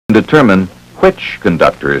Determine which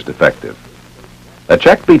conductor is defective. A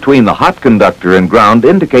check between the hot conductor and ground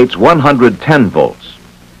indicates 110 volts,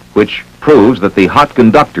 which proves that the hot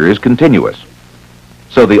conductor is continuous.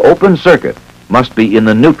 So the open circuit must be in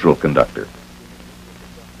the neutral conductor.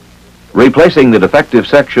 Replacing the defective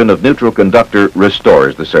section of neutral conductor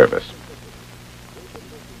restores the service.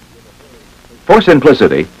 For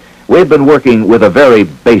simplicity, we've been working with a very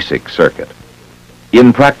basic circuit.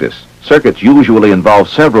 In practice, circuits usually involve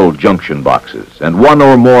several junction boxes and one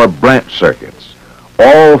or more branch circuits,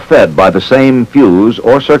 all fed by the same fuse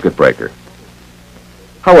or circuit breaker.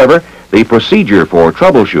 However, the procedure for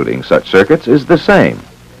troubleshooting such circuits is the same.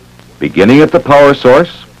 Beginning at the power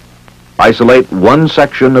source, isolate one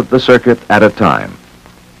section of the circuit at a time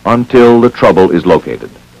until the trouble is located.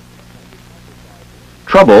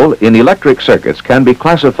 Trouble in electric circuits can be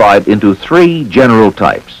classified into three general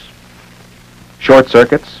types: short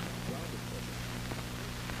circuits,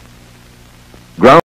 ground